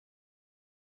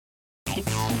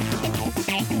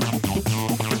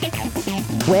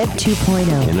Web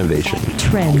 2.0. Innovation.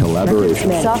 Trend.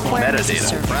 Collaboration. Software.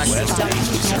 Metadata.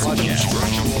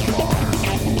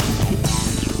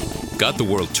 Got the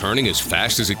world turning as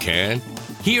fast as it can?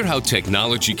 Hear how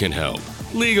technology can help,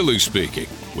 legally speaking,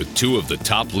 with two of the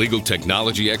top legal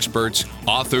technology experts,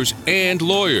 authors, and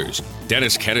lawyers,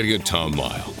 Dennis Kennedy and Tom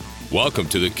Mighell. Welcome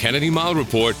to the Kennedy Mighell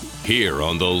Report here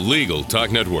on the Legal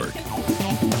Talk Network.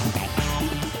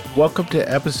 Welcome to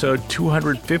episode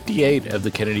 258 of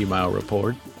the Kennedy Mighell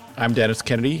Report. I'm Dennis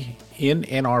Kennedy in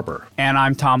Ann Arbor. And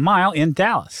I'm Tom Mighell in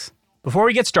Dallas. Before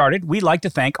we get started, we'd like to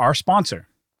thank our sponsor.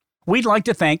 We'd like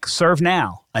to thank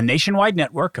ServeNow, a nationwide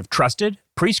network of trusted,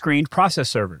 pre-screened process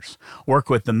servers. Work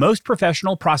with the most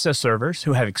professional process servers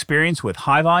who have experience with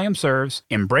high-volume serves,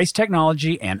 embrace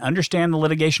technology, and understand the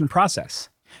litigation process.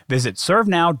 Visit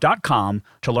servenow.com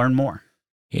to learn more.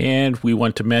 And we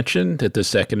want to mention that the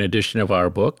second edition of our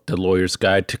book, The Lawyer's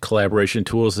Guide to Collaboration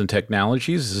Tools and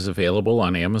Technologies, is available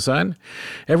on Amazon.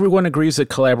 Everyone agrees that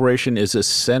collaboration is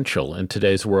essential in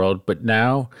today's world, but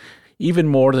now, even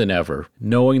more than ever,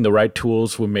 knowing the right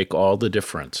tools will make all the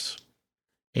difference.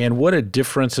 And what a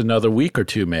difference another week or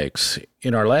two makes.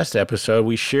 In our last episode,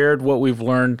 we shared what we've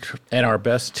learned and our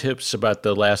best tips about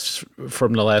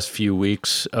from the last few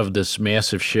weeks of this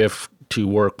massive shift to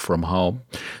work from home.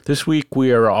 This week,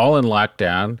 we are all in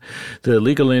lockdown. The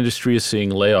legal industry is seeing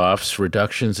layoffs,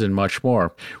 reductions, and much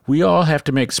more. We all have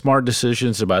to make smart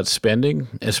decisions about spending,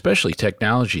 especially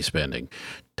technology spending.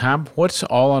 Tom, what's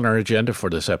all on our agenda for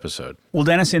this episode? Well,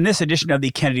 Dennis, in this edition of the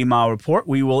Kennedy Mighell Report,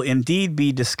 we will indeed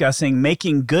be discussing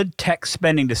making good tech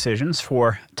spending decisions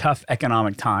for tough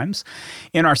economic times.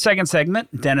 In our second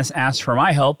segment, Dennis asks for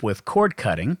my help with cord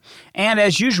cutting. And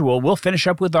as usual, we'll finish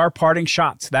up with our parting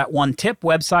shots, that one tip,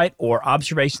 website, or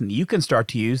observation that you can start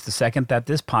to use the second that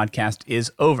this podcast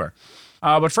is over.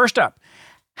 But first up,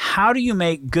 how do you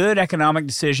make good economic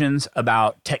decisions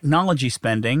about technology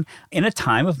spending in a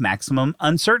time of maximum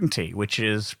uncertainty, which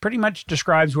is pretty much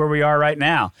describes where we are right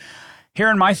now? Here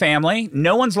in my family,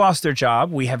 no one's lost their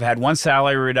job. We have had one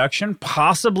salary reduction,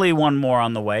 possibly one more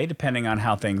on the way, depending on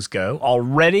how things go.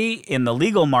 Already in the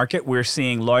legal market, we're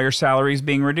seeing lawyer salaries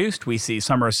being reduced. We see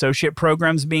summer associate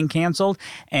programs being canceled,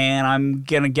 and I'm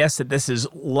going to guess that this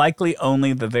is likely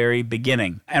only the very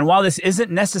beginning. And while this isn't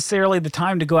necessarily the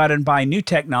time to go out and buy new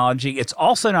technology, it's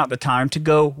also not the time to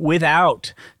go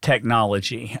without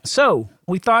technology. So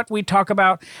we thought we'd talk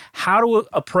about how to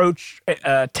approach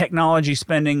technology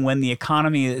spending when the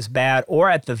economy is bad or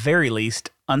at the very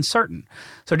least uncertain.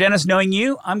 So Dennis, knowing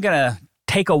you, I'm going to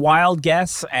take a wild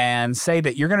guess and say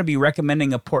that you're going to be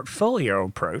recommending a portfolio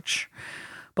approach.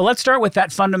 But let's start with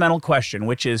that fundamental question,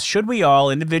 which is, should we all,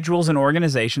 individuals and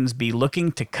organizations, be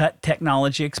looking to cut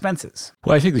technology expenses?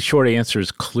 Well, I think the short answer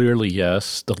is clearly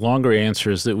yes. The longer answer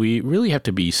is that we really have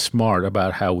to be smart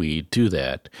about how we do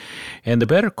that. And the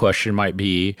better question might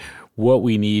be what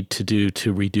we need to do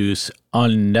to reduce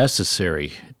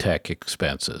unnecessary tech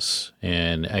expenses.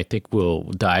 And I think we'll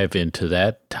dive into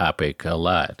that topic a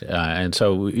lot. And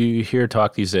so you hear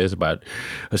talk these days about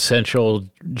essential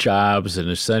jobs and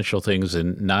essential things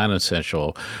and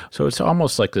non-essential. So it's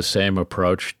almost like the same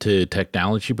approach to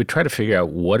technology, but try to figure out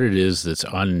what it is that's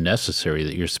unnecessary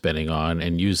that you're spending on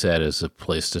and use that as a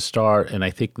place to start. And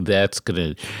I think that's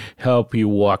going to help you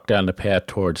walk down the path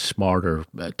towards smarter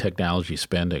technology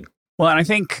spending. Well, and I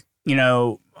think,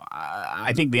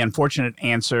 I think the unfortunate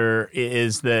answer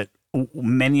is that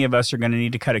many of us are going to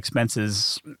need to cut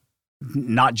expenses,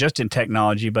 not just in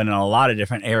technology, but in a lot of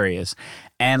different areas.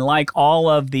 And like all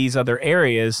of these other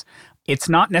areas, it's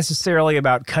not necessarily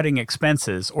about cutting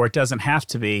expenses, or it doesn't have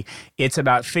to be. It's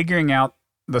about figuring out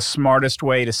the smartest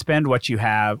way to spend what you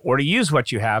have or to use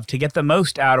what you have to get the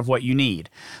most out of what you need.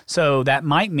 So that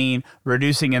might mean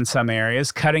reducing in some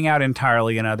areas, cutting out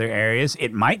entirely in other areas.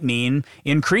 It might mean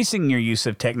increasing your use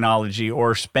of technology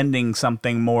or spending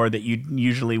something more that you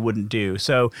usually wouldn't do.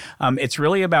 So it's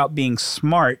really about being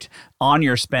smart on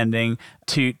your spending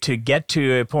to get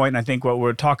to a point. And I think what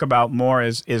we'll talk about more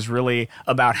is really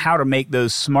about how to make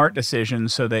those smart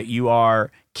decisions so that you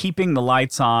are keeping the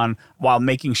lights on while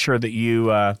making sure that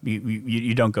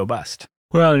you don't go bust.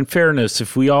 Well, in fairness,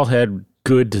 if we all had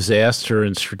good disaster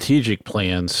and strategic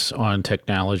plans on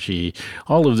technology,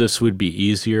 all of this would be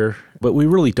easier. But we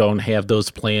really don't have those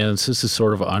plans. This is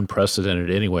sort of unprecedented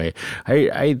anyway.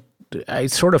 I I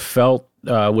sort of felt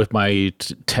with my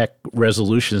tech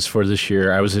resolutions for this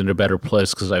year, I was in a better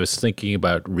place because I was thinking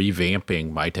about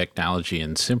revamping my technology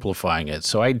and simplifying it.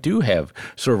 So I do have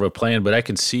sort of a plan, but I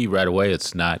can see right away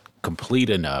it's not complete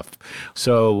enough.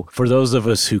 So for those of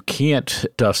us who can't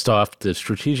dust off the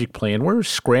strategic plan, we're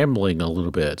scrambling a little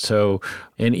bit. So,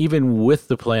 and even with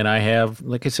the plan I have,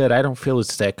 like I said, I don't feel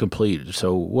it's that complete.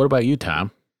 So what about you, Tom?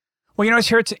 Well,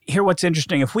 hear what's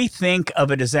interesting. If we think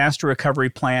of a disaster recovery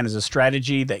plan as a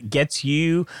strategy that gets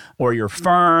you or your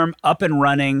firm up and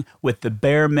running with the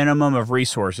bare minimum of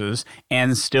resources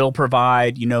and still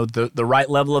provide, the right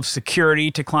level of security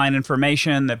to client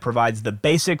information, that provides the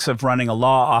basics of running a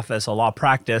law office, a law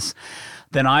practice,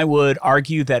 then I would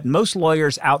argue that most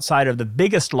lawyers outside of the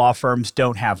biggest law firms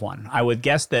don't have one. I would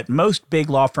guess that most big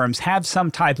law firms have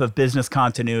some type of business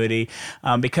continuity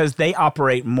because they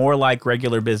operate more like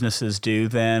regular businesses do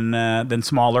than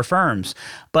smaller firms.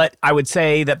 But I would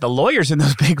say that the lawyers in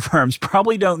those big firms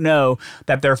probably don't know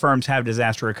that their firms have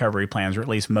disaster recovery plans, or at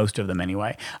least most of them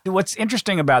anyway. What's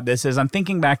interesting about this is I'm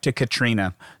thinking back to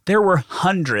Katrina. There were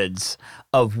hundreds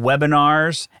of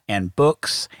webinars and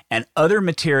books and other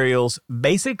materials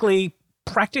basically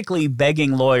practically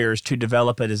begging lawyers to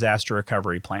develop a disaster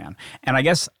recovery plan. And I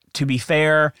guess, to be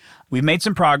fair, we've made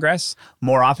some progress.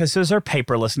 More offices are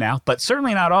paperless now, but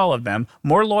certainly not all of them.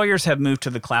 More lawyers have moved to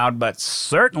the cloud, but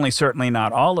certainly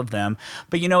not all of them.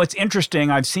 But it's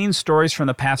interesting. I've seen stories from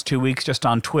the past 2 weeks just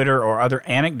on Twitter or other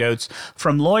anecdotes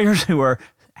from lawyers who are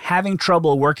having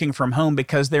trouble working from home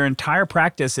because their entire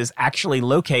practice is actually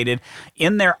located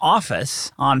in their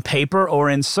office on paper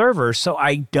or in servers. So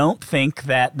I don't think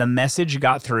that the message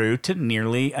got through to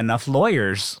nearly enough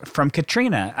lawyers from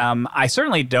Katrina. I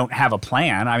certainly don't have a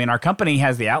plan. I mean, our company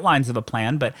has the outlines of a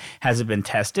plan, but has it been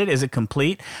tested? Is it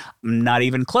complete? Not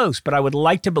even close. But I would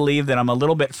like to believe that I'm a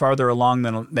little bit farther along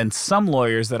than some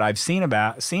lawyers that I've seen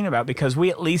about because we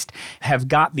at least have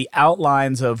got the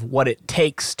outlines of what it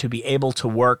takes to be able to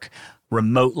work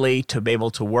remotely, to be able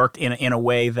to work in a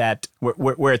way that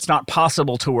where it's not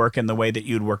possible to work in the way that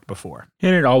you'd worked before.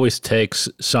 And it always takes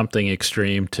something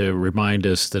extreme to remind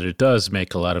us that it does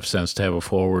make a lot of sense to have a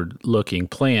forward-looking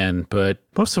plan, but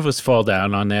most of us fall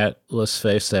down on that, let's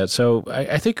face that. So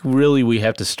I think really we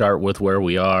have to start with where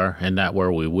we are and not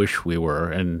where we wish we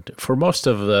were. And for most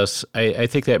of us, I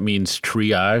think that means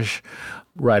triage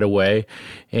right away.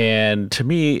 And to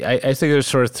me, I think there's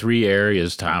sort of three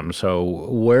areas, Tom. So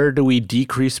where do we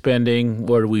decrease spending?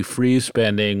 Where do we freeze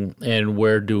spending? And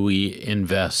where do we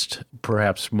invest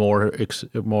perhaps more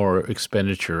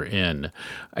expenditure in?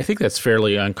 I think that's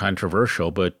fairly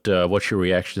uncontroversial, but what's your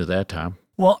reaction to that, Tom?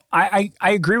 Well, I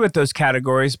agree with those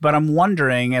categories, but I'm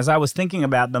wondering, as I was thinking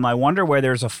about them, I wonder where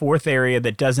there's a fourth area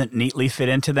that doesn't neatly fit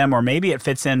into them, or maybe it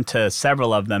fits into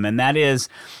several of them, and that is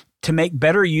to make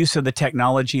better use of the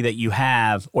technology that you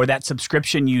have, or that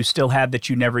subscription you still have that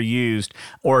you never used,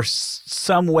 or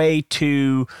some way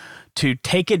to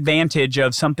take advantage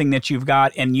of something that you've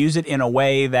got and use it in a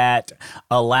way that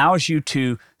allows you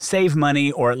to save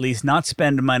money, or at least not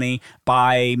spend money,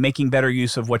 by making better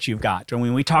use of what you've got. I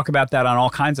mean, we talk about that on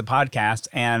all kinds of podcasts,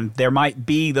 and there might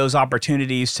be those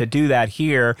opportunities to do that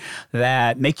here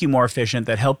that make you more efficient,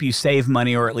 that help you save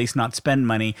money, or at least not spend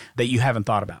money that you haven't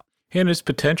thought about. And it's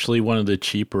potentially one of the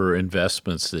cheaper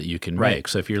investments that you can Right. make.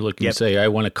 So if you're looking to say, I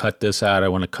want to cut this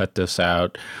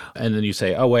out, and then you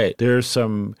say, oh, wait, there's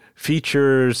some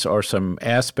features or some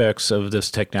aspects of this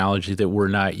technology that we're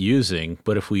not using,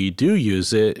 but if we do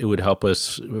use it, it would help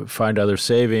us find other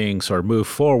savings or move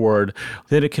forward,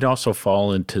 then it can also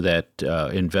fall into that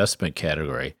investment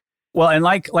category. Well, and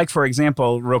like for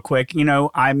example, real quick,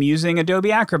 I'm using Adobe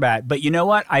Acrobat, but you know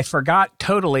what? I forgot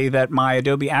totally that my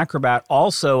Adobe Acrobat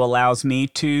also allows me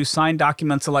to sign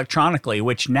documents electronically,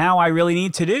 which now I really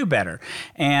need to do better.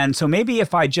 And so maybe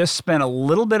if I just spent a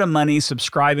little bit of money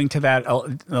subscribing to that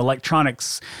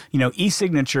electronics,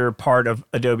 e-signature part of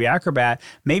Adobe Acrobat,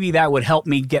 maybe that would help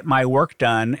me get my work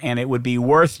done, and it would be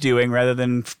worth doing rather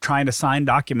than trying to sign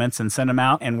documents and send them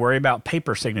out and worry about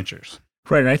paper signatures.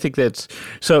 Right, and I think that's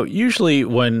so. Usually,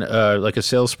 when like a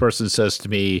salesperson says to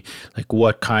me, like,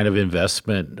 "What kind of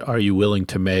investment are you willing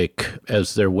to make?"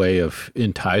 as their way of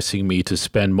enticing me to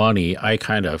spend money, I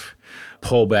kind of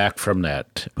pull back from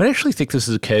that. But I actually think this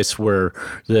is a case where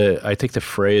I think the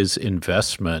phrase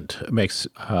investment makes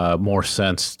more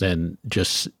sense than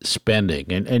just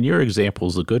spending. And your example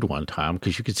is a good one, Tom,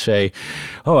 because you could say,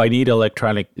 oh, I need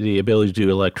the ability to do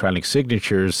electronic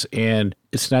signatures. And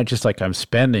it's not just like I'm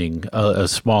spending a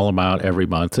small amount every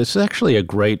month. It's actually a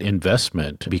great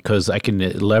investment because I can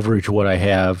leverage what I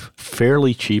have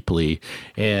fairly cheaply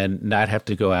and not have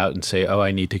to go out and say, oh,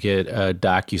 I need to get a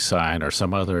DocuSign or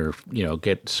some other,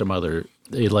 get some other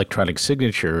electronic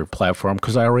signature platform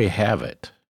because I already have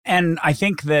it. And I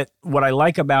think that what I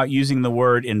like about using the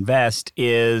word invest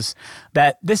is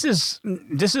that this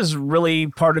is really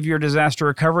part of your disaster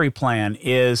recovery plan,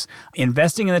 is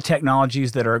investing in the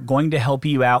technologies that are going to help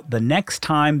you out the next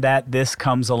time that this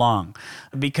comes along.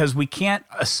 Because we can't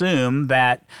assume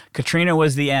that Katrina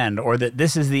was the end, or that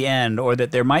this is the end, or that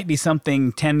there might be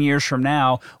something 10 years from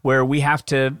now where we have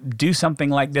to do something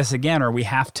like this again, or we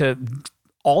have to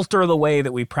alter the way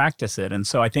that we practice it. And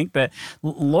so I think that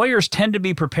lawyers tend to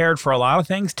be prepared for a lot of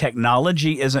things.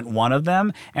 Technology isn't one of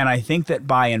them. And I think that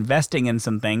by investing in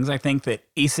some things, I think that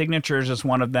e-signatures is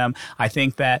one of them. I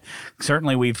think that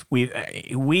certainly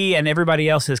we and everybody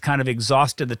else has kind of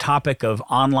exhausted the topic of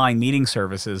online meeting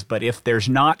services. But if there's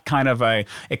not kind of a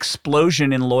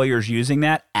explosion in lawyers using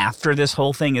that after this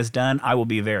whole thing is done, I will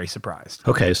be very surprised.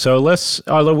 Okay, so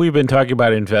although we've been talking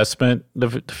about investment,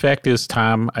 the fact is,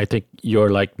 Tom, I think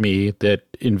you're like me, that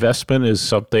investment is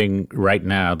something right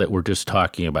now that we're just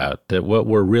talking about, that what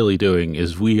we're really doing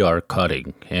is we are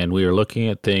cutting, and we are looking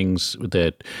at things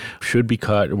that should be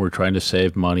cut, and we're trying to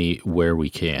save money where we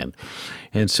can.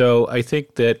 And so I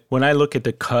think that when I look at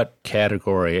the cut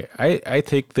category, I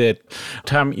think that,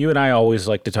 Tom, you and I always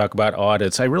like to talk about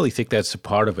audits. I really think that's a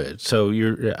part of it. So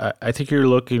I think you're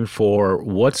looking for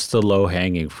what's the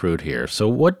low-hanging fruit here. So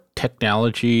what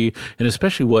technology, and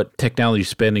especially what technology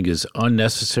spending is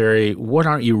unnecessary, what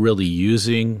aren't you really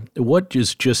using, what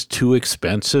is just too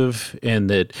expensive and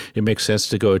that it makes sense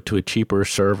to go to a cheaper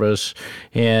service,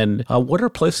 and what are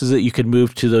places that you can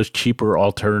move to those cheaper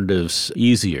alternatives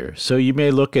easier. So you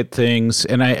may look at things,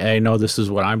 and I know this is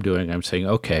what I'm doing. I'm saying,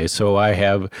 okay, so I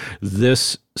have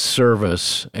this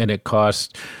service and it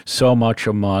costs so much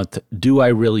a month. Do I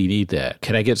really need that?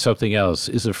 Can I get something else?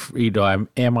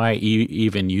 Am I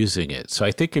even using it? So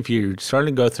I think if you're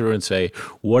starting to go through and say,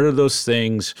 what are those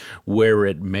things where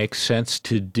it makes sense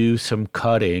to do some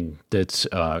cutting that's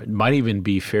might even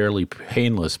be fairly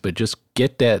painless, but just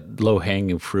get that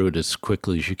low-hanging fruit as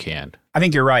quickly as you can. I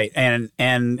think you're right. And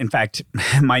in fact,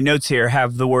 my notes here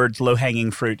have the words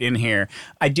low-hanging fruit in here.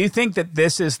 I do think that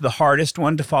this is the hardest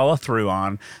one to follow through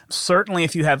on. Certainly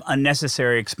if you have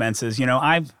unnecessary expenses,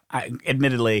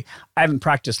 admittedly, I haven't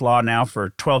practiced law now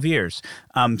for 12 years.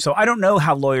 So I don't know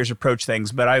how lawyers approach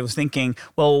things, but I was thinking,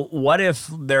 well, what if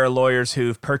there are lawyers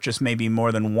who've purchased maybe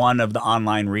more than one of the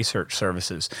online research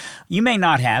services? You may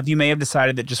not have. You may have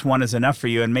decided that just one is enough for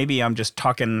you, and maybe I'm just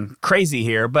talking crazy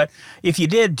here. But if you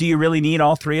did, do you really need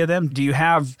all three of them? Do you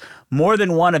have more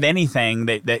than one of anything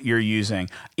that you're using?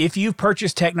 If you've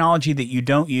purchased technology that you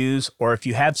don't use, or if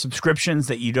you have subscriptions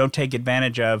that you don't take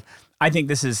advantage of, I think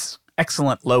this is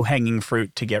excellent low-hanging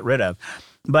fruit to get rid of.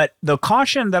 But the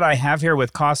caution that I have here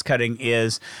with cost cutting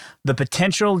is the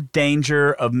potential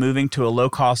danger of moving to a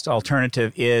low-cost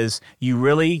alternative is you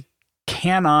really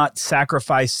cannot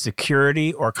sacrifice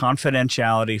security or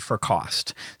confidentiality for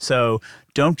cost. So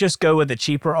don't just go with a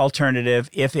cheaper alternative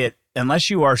unless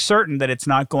you are certain that it's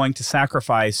not going to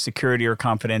sacrifice security or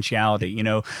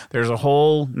confidentiality. There's a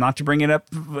whole, not to bring it up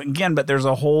again, but there's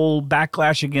a whole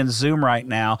backlash against Zoom right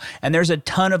now. And there's a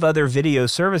ton of other video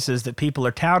services that people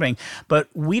are touting, but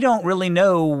we don't really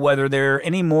know whether they're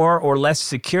any more or less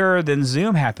secure than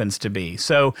Zoom happens to be.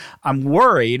 So I'm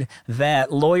worried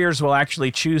that lawyers will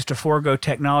actually choose to forego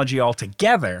technology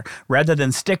altogether rather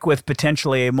than stick with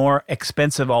potentially a more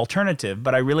expensive alternative.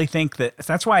 But I really think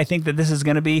that's why I think that this is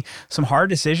going to be some hard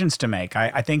decisions to make.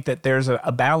 I think that there's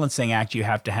a balancing act you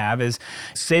have to have. Is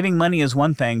saving money is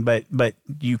one thing, but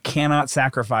you cannot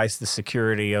sacrifice the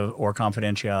security or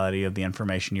confidentiality of the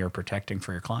information you're protecting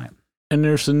for your client. And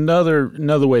there's another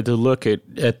way to look at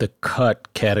the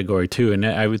cut category too, and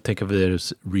I would think of it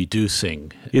as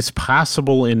reducing. It's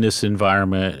possible in this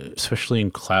environment, especially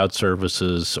in cloud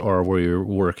services or where you're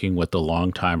working with a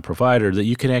long-time provider, that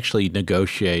you can actually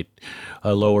negotiate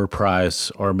a lower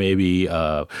price, or maybe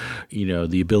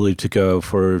the ability to go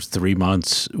for 3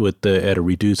 months at a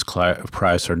reduced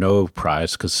price or no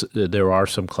price, because there are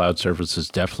some cloud services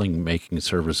definitely making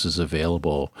services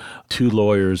available to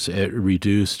lawyers at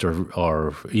reduced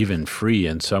or even free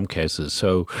in some cases.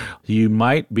 So you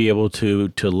might be able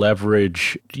to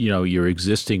leverage your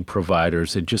existing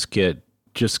providers and just get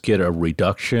a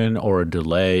reduction or a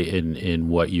delay in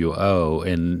what you owe,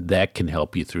 and that can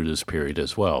help you through this period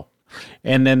as well.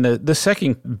 And then the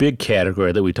second big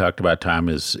category that we talked about, Tom,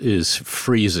 is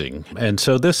freezing. And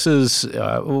so this is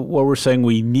what we're saying.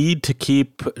 We need to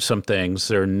keep some things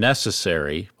that are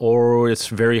necessary, or it's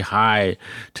has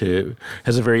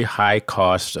a very high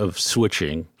cost of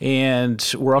switching.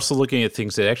 And we're also looking at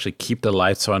things that actually keep the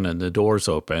lights on and the doors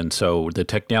open. So the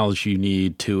technology you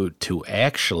need to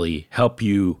actually help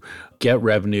you get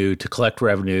revenue, to collect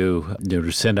revenue,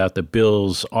 to send out the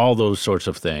bills, all those sorts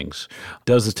of things.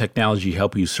 Does the technology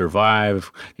help you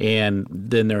survive? And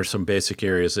then there are some basic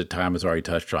areas that Tom has already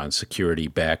touched on: security,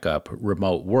 backup,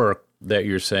 remote work, that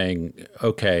you're saying,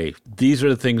 okay, these are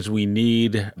the things we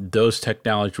need, those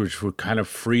technologies which would kind of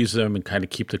freeze them and kind of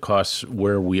keep the costs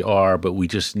where we are, but we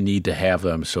just need to have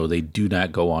them so they do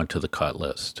not go onto the cut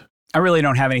list. I really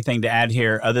don't have anything to add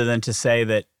here other than to say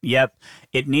that, yep,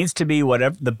 it needs to be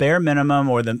whatever the bare minimum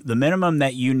or the minimum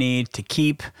that you need to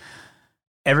keep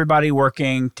everybody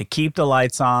working, to keep the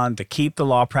lights on, to keep the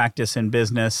law practice in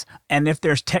business. And if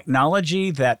there's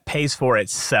technology that pays for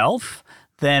itself,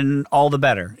 then all the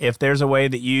better. If there's a way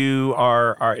that you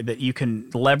that you can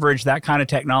leverage that kind of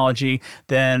technology,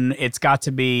 then it's got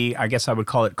to be, I guess I would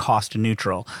call it cost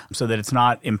neutral, so that it's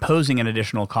not imposing an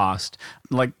additional cost.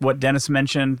 Like what Dennis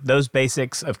mentioned, those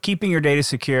basics of keeping your data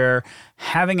secure,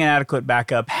 having an adequate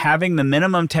backup, having the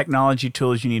minimum technology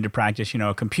tools you need to practice,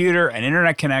 a computer, an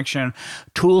internet connection,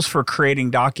 tools for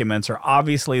creating documents are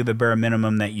obviously the bare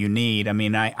minimum that you need. I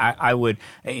mean, I would,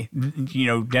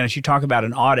 Dennis, you talk about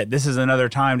an audit. This is another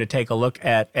time to take a look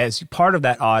at, as part of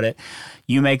that audit,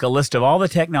 you make a list of all the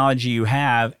technology you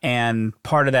have, and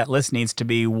part of that list needs to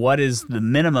be, what is the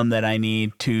minimum that I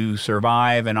need to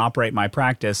survive and operate my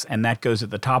practice? And that goes at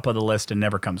the top of the list and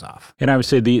never comes off. And I would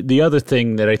say the other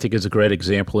thing that I think is a great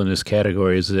example in this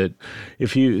category is that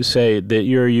if you say that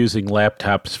you're using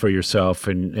laptops for yourself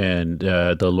and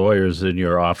the lawyers in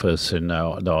your office and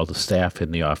all the staff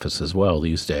in the office as well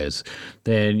these days,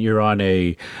 then you're on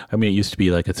it used to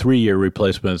be like a 3-year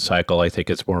replacement cycle. I think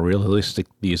it's more realistic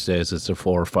these days. It's a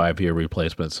 4 or 5 year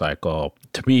replacement cycle.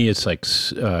 To me, it's like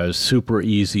a super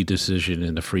easy decision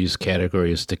in the freeze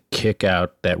category is to kick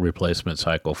out that replacement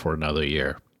cycle for another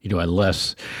year,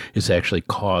 unless it's actually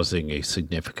causing a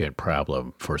significant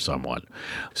problem for someone.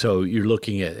 So you're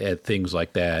looking at things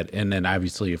like that. And then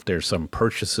obviously if there's some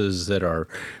purchases that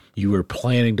you were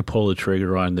planning to pull the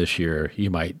trigger on this year, you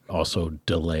might also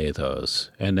delay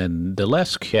those. And then the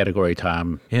last category,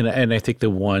 Tom, and I think the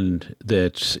one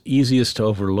that's easiest to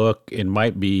overlook and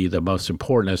might be the most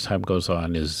important as time goes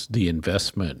on is the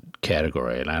investment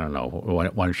category. And I don't know, why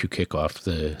don't you kick off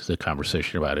the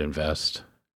conversation about invest?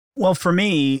 Well, for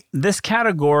me, this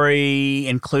category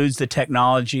includes the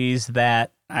technologies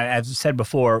that, as I said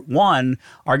before, one,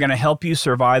 are going to help you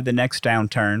survive the next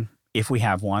downturn, if we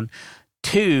have one.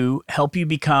 2, help you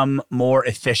become more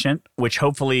efficient, which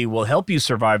hopefully will help you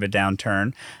survive a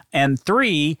downturn. And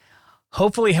 3,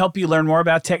 hopefully help you learn more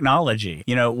about technology.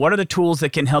 What are the tools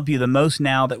that can help you the most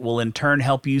now that will in turn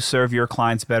help you serve your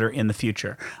clients better in the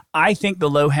future? I think the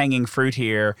low-hanging fruit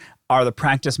here are the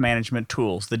practice management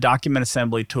tools, the document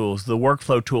assembly tools, the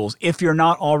workflow tools. If you're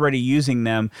not already using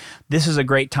them, this is a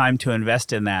great time to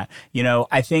invest in that.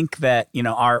 I think that,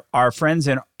 our friends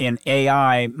in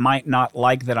AI might not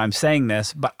like that I'm saying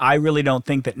this, but I really don't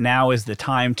think that now is the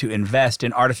time to invest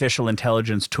in artificial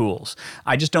intelligence tools.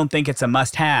 I just don't think it's a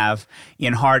must-have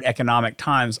in hard economic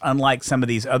times, unlike some of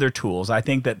these other tools. I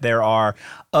think that there are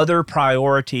other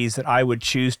priorities that I would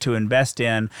choose to invest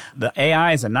in. The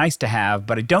AI is a nice to have,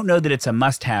 but I don't know that it's a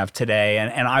must-have today.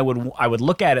 And I would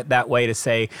look at it that way to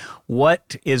say,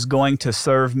 what is going to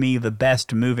serve me the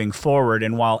best moving forward?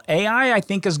 And while AI, I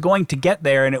think, is going to get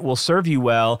there and it will serve you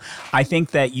well, I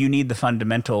think that you need the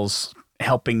fundamentals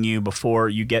helping you before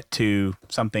you get to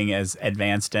something as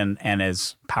advanced and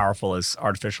as powerful as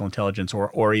artificial intelligence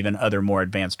or even other more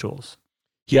advanced tools.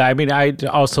 Yeah, I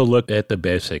also look at the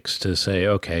basics to say,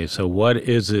 okay, so what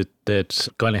is it that's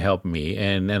going to help me?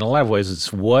 And in a lot of ways,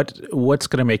 it's what's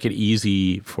going to make it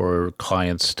easy for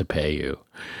clients to pay you.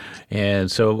 And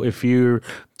so if you're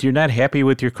not happy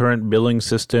with your current billing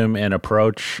system and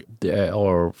approach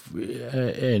or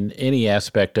in any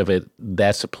aspect of it,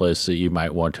 that's a place that you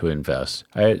might want to invest.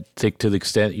 I think to the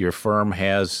extent your firm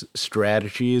has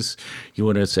strategies, you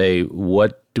want to say,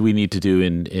 what do we need to do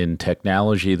in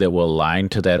technology that will align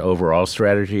to that overall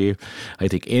strategy? I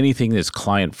think anything that's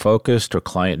client-focused or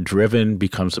client-driven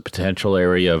becomes a potential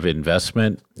area of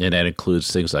investment, and that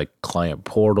includes things like client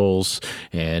portals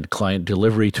and client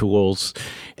delivery tools.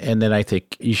 And then I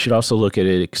think you should also look at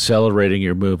it accelerating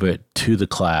your movement to the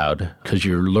cloud, because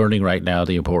you're learning right now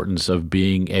the importance of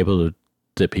being able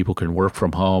that people can work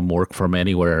from home, work from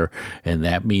anywhere, and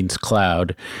that means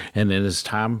cloud. And then as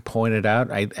Tom pointed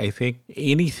out, I think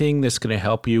anything that's going to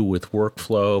help you with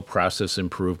workflow, process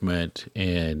improvement,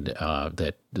 and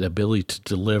that the ability to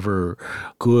deliver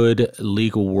good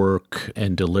legal work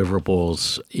and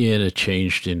deliverables in a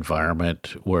changed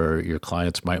environment where your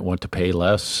clients might want to pay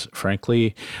less,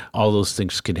 frankly, all those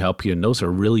things can help you. And those are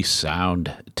really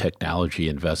sound technology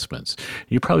investments.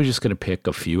 You're probably just going to pick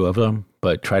a few of them,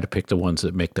 but try to pick the ones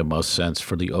that make the most sense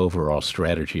for the overall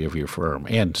strategy of your firm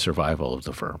and survival of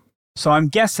the firm. So I'm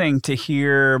guessing, to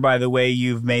hear by the way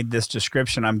you've made this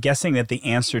description, I'm guessing that the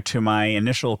answer to my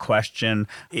initial question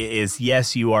is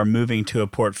yes, you are moving to a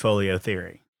portfolio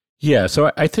theory. Yeah,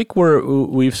 so I think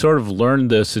we've sort of learned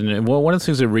this, and one of the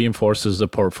things that reinforces the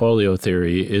portfolio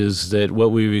theory is that what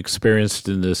we've experienced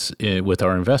with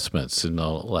our investments in the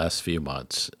last few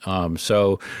months.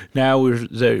 So now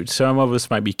some of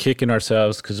us might be kicking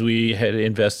ourselves because we had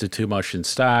invested too much in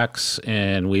stocks,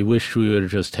 and we wish we would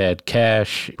have just had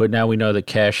cash. But now we know that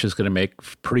cash is going to make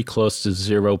pretty close to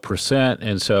 0%,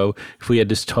 and so if we had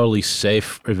this totally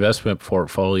safe investment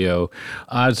portfolio,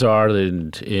 odds are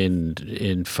that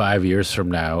in 5 years from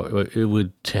now,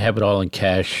 to have it all in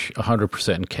cash,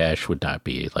 100% in cash would not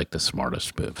be like the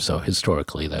smartest move. So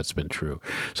historically, that's been true.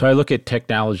 So I look at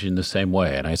technology in the same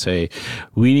way, and I say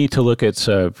we need to look at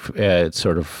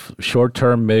sort of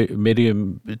short-term,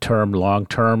 medium-term,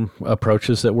 long-term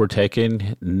approaches that we're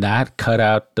taking, not cut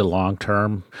out the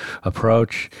long-term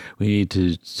approach. We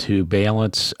need to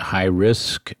balance high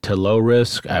risk to low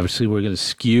risk. Obviously, we're going to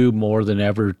skew more than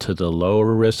ever to the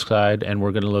lower risk side, and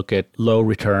we're going to look at low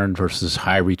return versus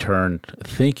high return,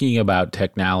 thinking about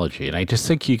technology. And I just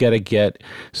think you got to get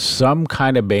some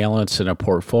kind of balance in a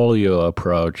portfolio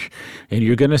approach, and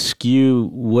you're going to skew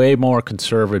way more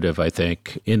conservative, I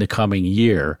think, in the coming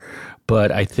year.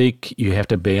 But I think you have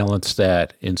to balance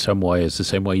that in some ways, the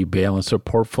same way you balance a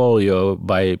portfolio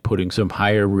by putting some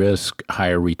higher risk,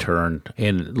 higher return,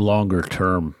 and longer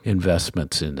term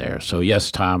investments in there. So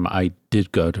yes, Tom, I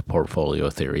did go to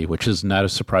portfolio theory, which is not a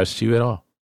surprise to you at all.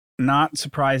 Not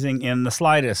surprising in the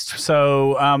slightest.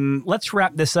 So let's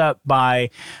wrap this up by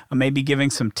maybe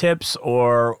giving some tips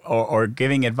or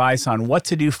giving advice on what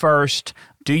to do first.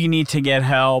 Do you need to get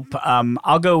help?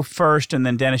 I'll go first, and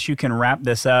then Dennis, you can wrap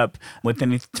this up with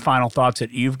any final thoughts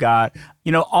that you've got.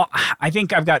 You know, I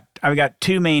think I've got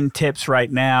two main tips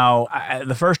right now.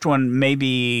 The first one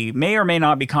may or may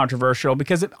not be controversial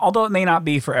because although it may not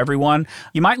be for everyone,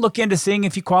 you might look into seeing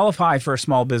if you qualify for a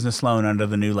small business loan under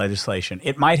the new legislation.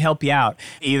 It might help you out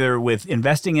either with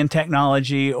investing in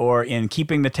technology or in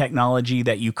keeping the technology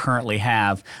that you currently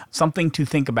have. Something to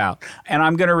think about. And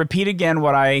I'm going to repeat again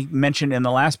what I mentioned in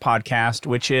the last podcast,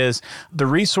 which is the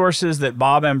resources that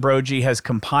Bob Ambrogi has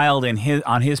compiled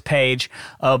on his page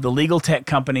of the legal tech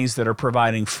companies that are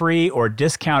providing free or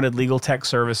discounted legal tech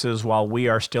services while we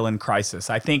are still in crisis.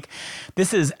 I think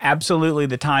this is absolutely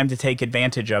the time to take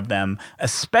advantage of them,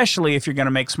 especially if you're going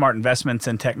to make smart investments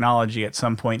in technology at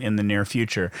some point in the near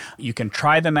future. You can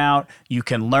try them out. You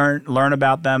can learn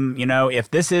about them. You know,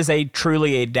 if this is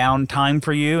truly a down time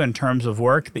for you in terms of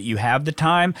work, that you have the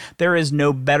time, there is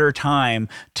no better time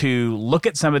to look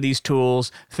at some of these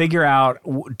tools, figure out,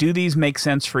 do these make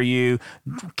sense for you?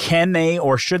 Can they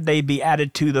or should they be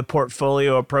added to the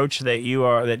portfolio approach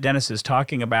that Dennis is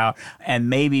talking about? And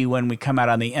maybe when we come out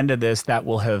on the end of this, that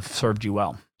will have served you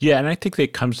well. Yeah, and I think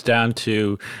that comes down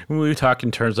to, when we talk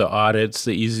in terms of audits,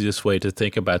 the easiest way to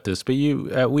think about this, but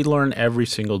we learn every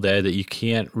single day that you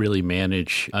can't really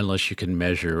manage unless you can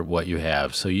measure what you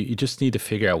have. So you just need to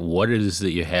figure out what it is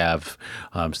that you have,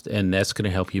 and that's going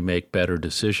to help you make better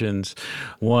decisions.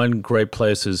 One great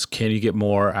place is, can you get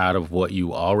more out of what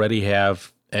you already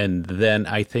have? And then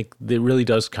I think it really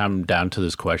does come down to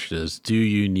this question is, do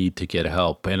you need to get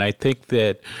help? And I think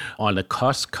that on the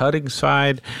cost-cutting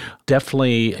side,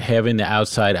 definitely having the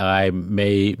outside eye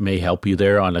may help you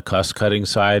there on the cost-cutting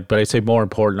side. But I'd say more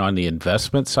important on the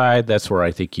investment side, that's where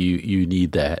I think you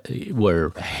need that,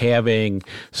 where having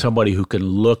somebody who can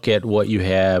look at what you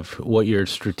have, what your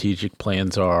strategic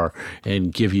plans are,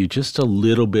 and give you just a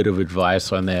little bit of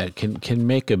advice on that can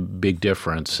make a big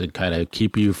difference and kind of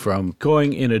keep you from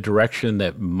going in a direction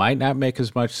that might not make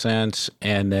as much sense,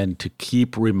 and then to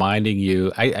keep reminding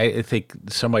you. I think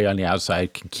somebody on the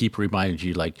outside can keep reminding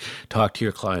you, like, talk to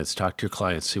your clients,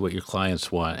 see what your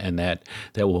clients want, and that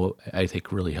will, I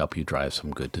think, really help you drive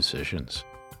some good decisions.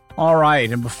 All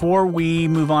right, and before we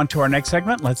move on to our next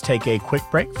segment, let's take a quick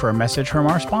break for a message from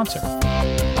our sponsor.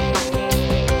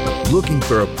 Looking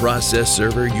for a process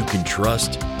server you can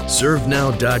trust?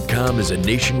 ServeNow.com is a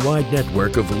nationwide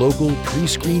network of local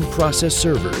pre-screened process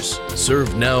servers.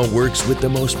 ServeNow works with the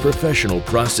most professional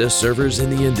process servers in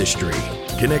the industry,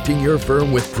 connecting your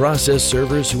firm with process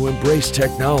servers who embrace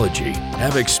technology,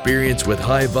 have experience with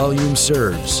high-volume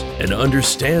serves, and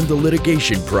understand the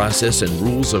litigation process and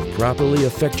rules of properly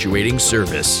effectuating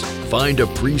service. Find a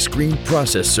pre-screened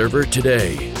process server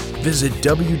today. Visit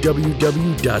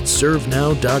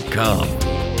www.servenow.com.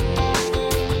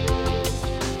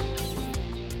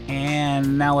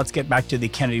 And now let's get back to the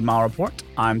Kennedy Mighell Report.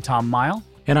 I'm Tom Mighell.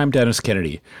 And I'm Dennis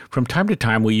Kennedy. From time to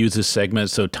time, we use this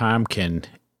segment so Tom can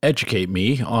educate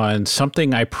me on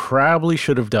something I probably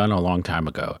should have done a long time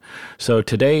ago. So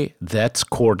today, that's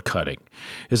cord cutting.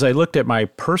 As I looked at my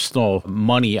personal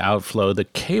money outflow, the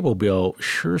cable bill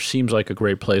sure seems like a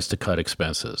great place to cut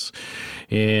expenses.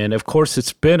 And of course,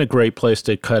 it's been a great place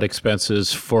to cut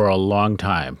expenses for a long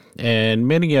time. And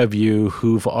many of you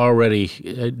who've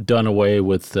already done away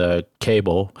with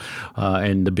cable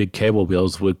and the big cable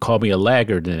bills would call me a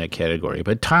laggard in that category.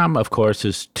 But Tom, of course,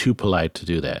 is too polite to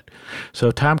do that.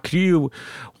 So Tom, could you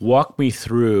walk me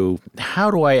through how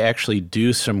do I actually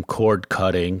do some cord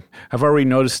cutting? I've already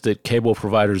noticed that cable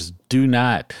providers do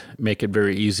not make it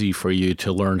very easy for you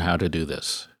to learn how to do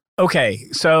this. Okay,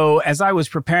 so as I was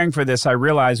preparing for this, I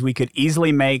realized we could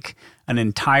easily make an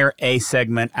entire A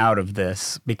segment out of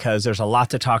this because there's a lot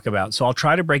to talk about. So I'll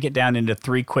try to break it down into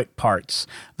 3 quick parts.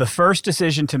 The first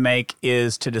decision to make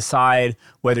is to decide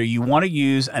whether you want to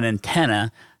use an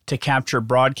antenna to capture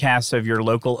broadcasts of your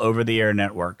local over-the-air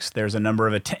networks. There's a number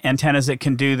of antennas that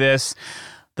can do this.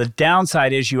 The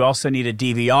downside is you also need a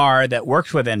DVR that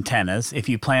works with antennas if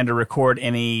you plan to record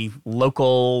any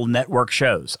local network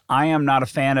shows. I am not a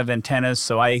fan of antennas,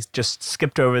 so I just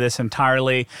skipped over this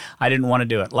entirely. I didn't want to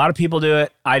do it. A lot of people do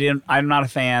it. I'm not a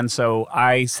fan, so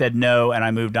I said no and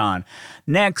I moved on.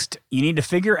 Next, you need to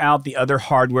figure out the other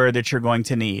hardware that you're going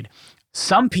to need.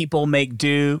 Some people make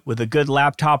do with a good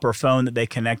laptop or phone that they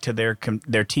connect to their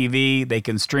TV. They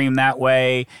can stream that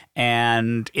way,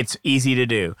 and it's easy to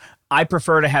do. I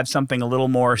prefer to have something a little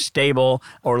more stable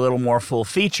or a little more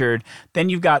full-featured. Then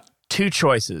you've got 2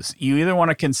 choices. You either want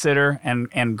to consider,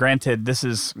 and granted, this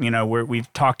is,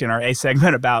 we've talked in our A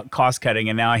segment about cost cutting,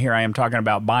 and now here I am talking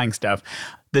about buying stuff.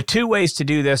 The 2 ways to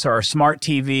do this are a smart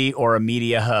TV or a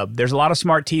media hub. There's a lot of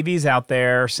smart TVs out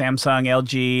there, Samsung,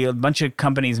 LG, a bunch of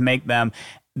companies make them.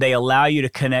 They allow you to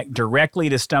connect directly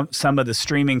to some of the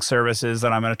streaming services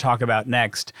that I'm going to talk about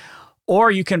next. Or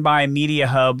you can buy a media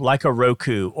hub like a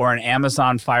Roku or an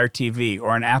Amazon Fire TV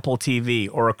or an Apple TV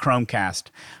or a Chromecast.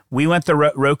 We went the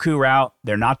Roku route.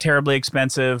 They're not terribly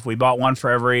expensive. We bought one for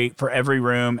every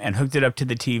room and hooked it up to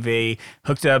the TV,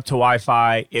 hooked it up to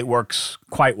Wi-Fi. It works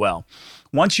quite well.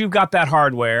 Once you've got that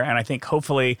hardware, and I think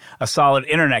hopefully a solid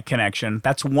internet connection,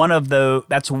 that's one of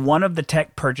the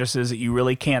tech purchases that you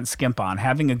really can't skimp on.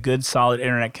 Having a good, solid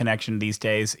internet connection these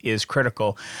days is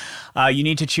critical. You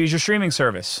need to choose your streaming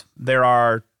service. There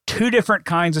are 2 different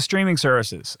kinds of streaming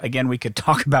services. Again, we could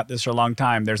talk about this for a long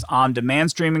time. There's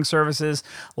on-demand streaming services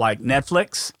like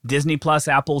Netflix, Disney Plus,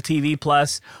 Apple TV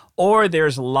Plus, or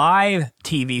there's live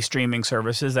TV streaming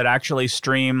services that actually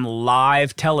stream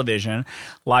live television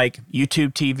like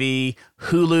YouTube TV,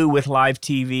 Hulu with live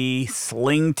TV,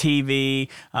 Sling TV.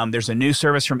 There's a new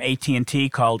service from AT&T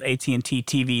called AT&T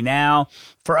TV Now.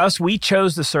 For us, we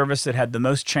chose the service that had the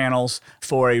most channels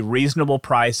for a reasonable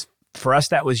price. For us,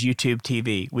 that was YouTube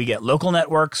TV. We get local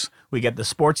networks, we get the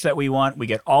sports that we want, we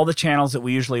get all the channels that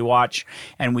we usually watch,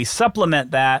 and we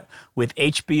supplement that with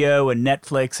HBO and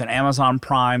Netflix and Amazon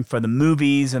Prime for the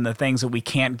movies and the things that we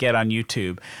can't get on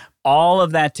YouTube. All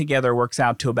of that together works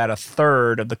out to about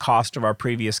 1/3 of the cost of our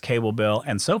previous cable bill,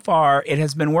 and so far, it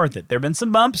has been worth it. There have been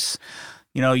some bumps.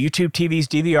 YouTube TV's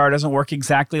DVR doesn't work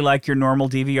exactly like your normal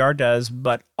DVR does,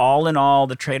 but all in all,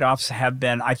 the trade-offs have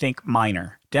been, I think,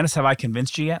 minor. Dennis, have I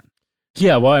convinced you yet?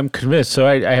 Yeah, well, I'm convinced. So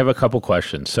I have a couple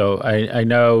questions. So I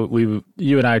know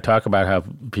you and I talk about how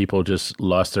people just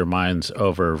lost their minds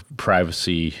over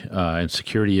privacy and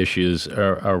security issues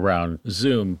around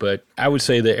Zoom. But I would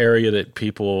say the area that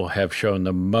people have shown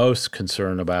the most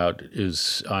concern about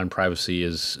is on privacy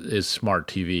is smart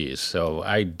TVs. So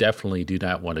I definitely do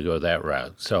not want to go that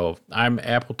route. So I'm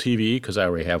Apple TV because I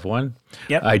already have one.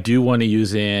 Yep. I do want to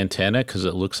use the antenna because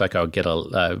it looks like I'll get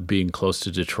being close to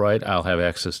Detroit, I'll have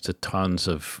access to tons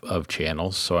of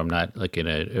channels, so I'm not like in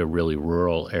a really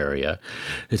rural area.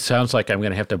 It sounds like I'm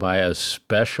going to have to buy a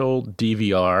special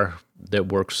DVR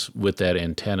that works with that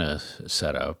antenna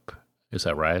setup. Is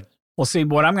that right? Well, see,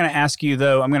 what I'm going to ask you,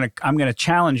 though, I'm going to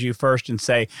challenge you first and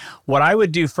say, what I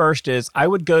would do first is I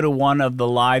would go to one of the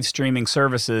live streaming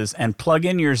services and plug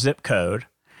in your zip code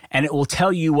and it will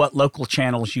tell you what local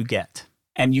channels you get.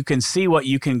 And you can see what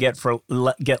you can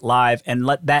get live and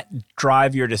let that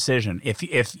drive your decision.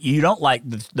 If you don't like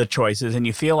the choices and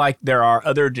you feel like there are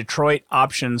other Detroit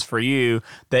options for you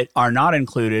that are not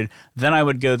included, then I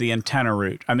would go the antenna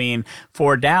route. I mean,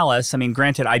 for Dallas, I mean,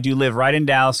 granted, I do live right in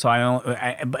Dallas, so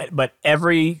but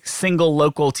every single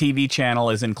local TV channel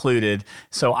is included.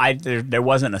 So there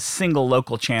wasn't a single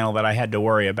local channel that I had to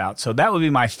worry about. So that would be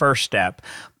my first step.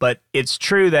 But it's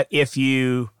true that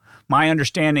my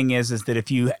understanding is that if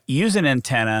you use an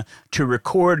antenna to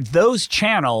record those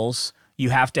channels,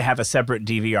 you have to have a separate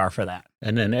DVR for that.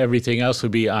 And then everything else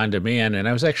would be on demand. And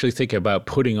I was actually thinking about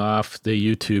putting off the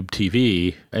YouTube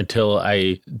TV until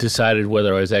I decided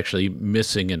whether I was actually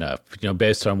missing enough,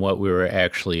 based on what we were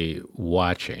actually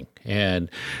watching. And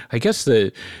I guess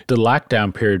the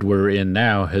lockdown period we're in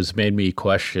now has made me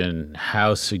question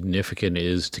how significant it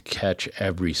is to catch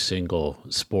every single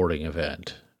sporting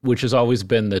event, which has always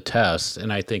been the test.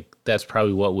 And I think that's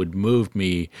probably what would move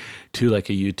me to like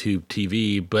a YouTube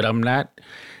TV. But I'm not,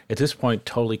 at this point,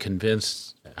 totally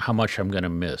convinced how much I'm going to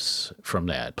miss from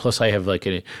that. Plus, I have like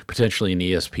potentially an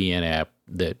ESPN app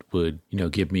that would,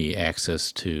 give me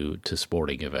access to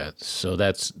sporting events. So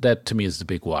that to me is the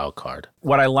big wild card.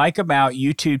 What I like about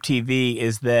YouTube TV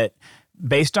is that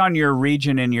based on your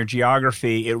region and your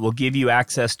geography, it will give you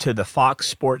access to the Fox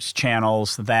Sports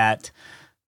channels that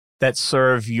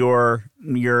serve your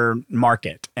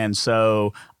market. And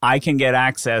so I can get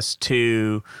access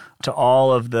to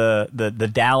all of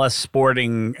the Dallas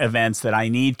sporting events that I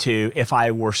need to if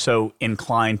I were so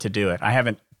inclined to do it. I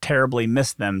haven't terribly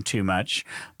missed them too much,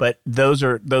 but those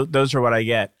are what I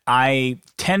get. I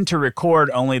tend to record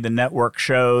only the network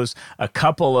shows, a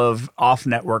couple of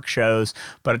off-network shows,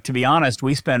 but to be honest,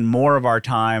 we spend more of our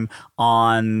time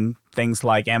on things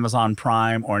like Amazon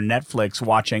Prime or Netflix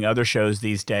watching other shows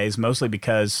these days, mostly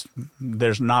because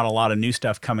there's not a lot of new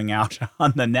stuff coming out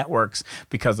on the networks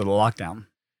because of the lockdown.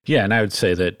 Yeah, and I would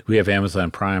say that we have Amazon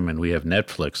Prime and we have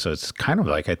Netflix, so it's kind of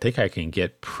like I think I can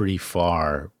get pretty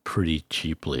far pretty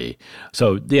cheaply.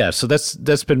 So yeah, so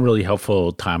that's been really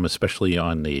helpful, Tom, especially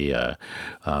on the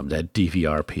that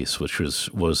DVR piece, which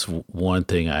was one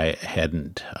thing I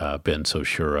hadn't been so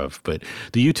sure of. But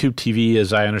the YouTube TV,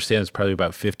 as I understand, is probably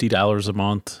about $50 a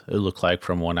month. It looked like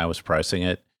from when I was pricing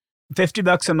it.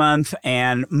 $50 a month,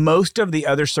 and most of the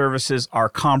other services are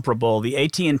comparable. The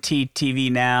AT&T TV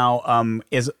Now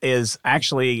is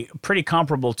actually pretty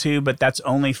comparable too, but that's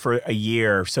only for a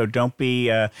year. So don't be.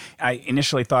 I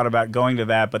initially thought about going to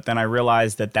that, but then I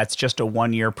realized that that's just a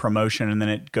 1-year promotion, and then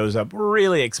it goes up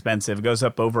really expensive. It goes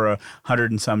up over $100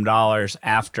 and some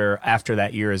after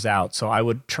that year is out. So I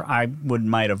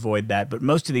might avoid that, but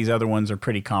most of these other ones are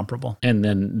pretty comparable. And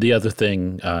then the other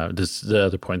thing, the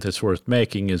other point that's worth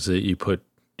making is that you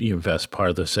invest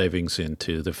part of the savings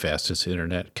into the fastest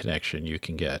internet connection you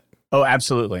can get. Oh,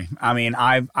 absolutely. I mean,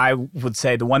 I would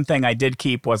say the one thing I did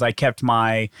keep was I kept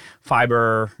my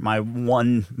fiber, my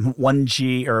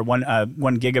 1G or 1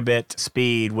 gigabit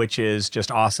speed, which is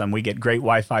just awesome. We get great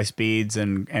Wi-Fi speeds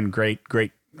and great.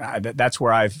 That's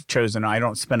where I've chosen. I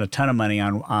don't spend a ton of money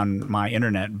on my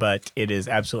internet, but it is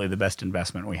absolutely the best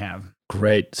investment we have.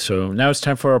 Great. So now it's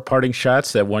time for our parting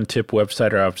shots, that one tip,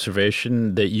 website, or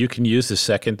observation that you can use the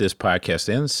second this podcast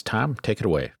ends. Tom, take it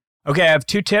away. Okay, I have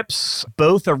 2 tips,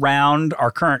 both around our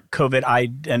current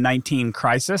COVID-19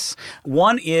 crisis.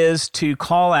 One is to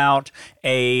call out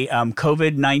a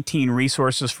COVID-19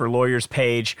 resources for lawyers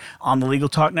page on the Legal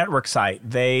Talk Network site.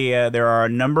 There are a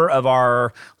number of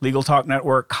our Legal Talk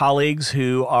Network colleagues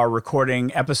who are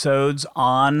recording episodes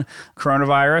on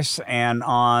coronavirus and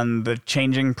on the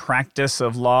changing practice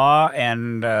of law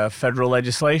and federal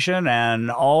legislation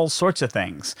and all sorts of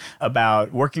things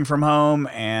about working from home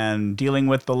and dealing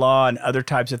with the law and other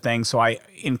types of things. So I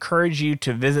encourage you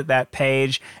to visit that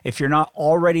page. If you're not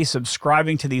already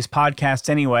subscribing to these podcasts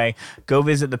anyway, go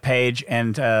visit the page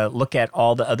and look at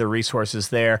all the other resources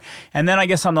there. And then I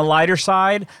guess on the lighter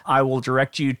side, I will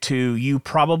direct you to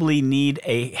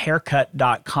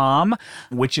youprobablyneedahaircut.com,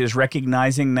 which is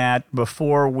recognizing that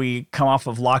before we come off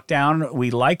of lockdown,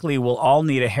 we likely will all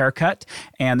need a haircut.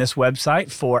 And this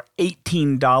website for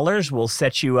 $18 will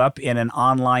set you up in an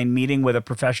online meeting with a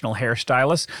professional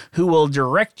hairstylist who will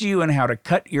direct you on how to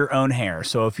cut your own hair.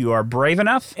 So if you are brave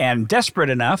enough and desperate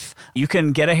enough, you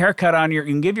can get a haircut you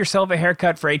can give yourself a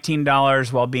haircut for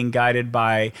 $18 while being guided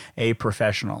by a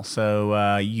professional.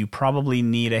 So you probably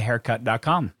need a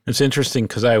haircut.com. It's interesting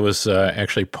because I was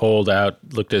actually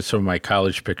looked at some of my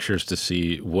college pictures to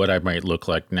see what I might look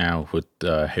like now with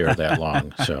hair that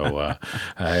long. So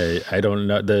I don't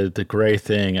know. The gray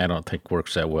thing I don't think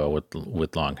works that well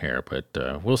with long hair, but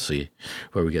we'll see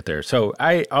where we get there. So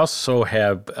I also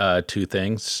have two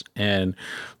things, and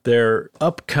they're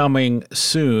upcoming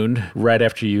soon, right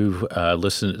after you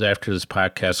after this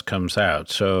podcast comes out.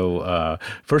 So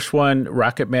first one,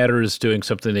 Rocket Matter is doing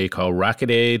something they call Rocket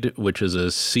Aid, which is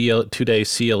a 2-day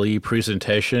CLE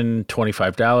presentation,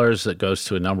 $25 that goes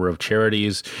to a number of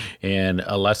charities, and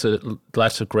lots of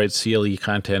great CLE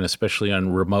content, especially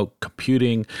on remote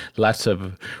computing, lots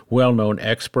of well-known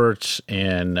experts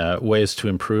and ways to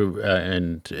improve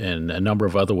and a number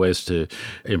of other ways to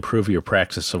improve your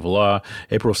practice of law.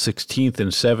 April 16th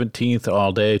and 17th,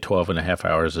 all day, 12 and a half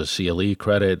hours of CLE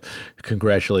credit.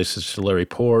 Congratulations to Larry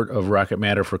Port of Rocket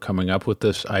Matter for coming up with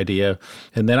this idea.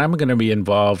 And then I'm going to be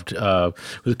involved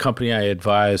with a company I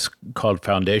advise called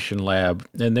Foundation Lab,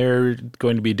 and they're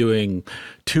going to be doing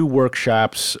 2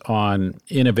 workshops on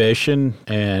innovation,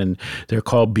 and they're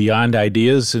called Beyond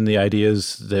Ideas, and the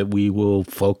ideas that we will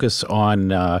focus on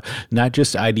not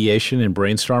just ideation and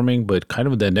brainstorming, but kind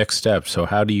of the next step. So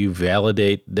how do you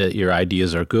validate that your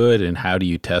ideas are good, and how do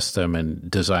you test them and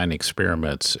design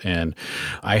experiments? And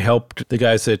I helped the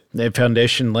guys at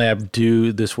Foundation Lab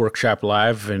do this workshop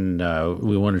live, and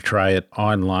we want to try it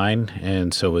online,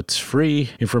 and so it's free.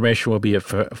 Information will be at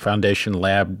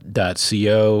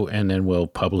foundationlab.co, and then we'll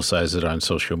publicize it on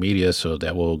social media, so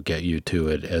that will get you to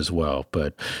it as well.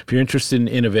 But if you're interested in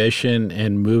innovation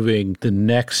and moving the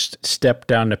next step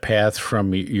down the path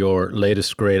from your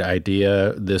latest great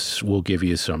idea, this will give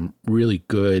you some really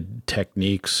good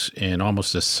techniques and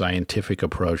almost a scientific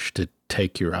approach to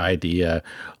take your idea,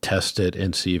 test it,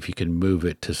 and see if you can move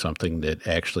it to something that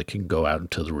actually can go out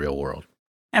into the real world.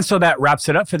 And so that wraps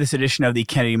it up for this edition of the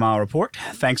Kennedy Mighell Report.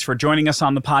 Thanks for joining us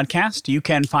on the podcast. You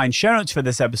can find show notes for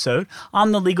this episode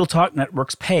on the Legal Talk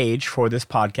Network's page for this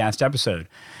podcast episode.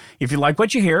 If you like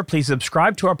what you hear, please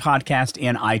subscribe to our podcast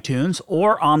in iTunes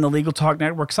or on the Legal Talk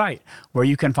Network site, where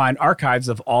you can find archives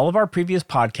of all of our previous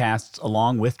podcasts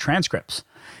along with transcripts.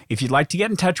 If you'd like to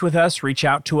get in touch with us, reach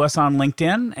out to us on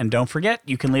LinkedIn. And don't forget,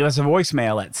 you can leave us a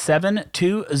voicemail at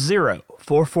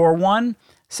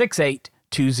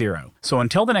 720-441-6820. So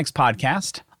until the next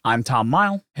podcast, I'm Tom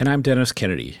Mighell. And I'm Dennis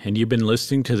Kennedy. And you've been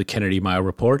listening to the Kennedy Mighell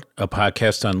Report, a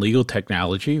podcast on legal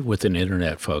technology with an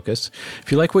internet focus.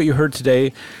 If you like what you heard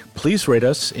today, please rate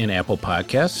us in Apple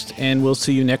Podcasts. And we'll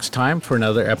see you next time for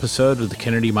another episode of the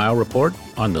Kennedy Mighell Report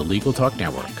on the Legal Talk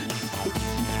Network.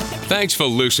 Thanks for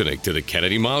listening to the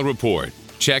Kennedy Mighell Report.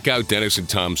 Check out Dennis and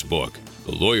Tom's book,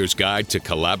 The Lawyer's Guide to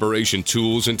Collaboration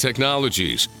Tools and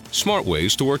Technologies, Smart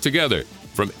Ways to Work Together,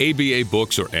 from ABA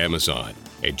Books or Amazon.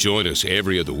 And join us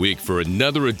every other week for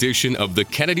another edition of the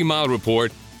Kennedy Mighell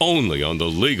Report, only on the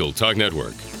Legal Talk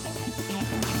Network.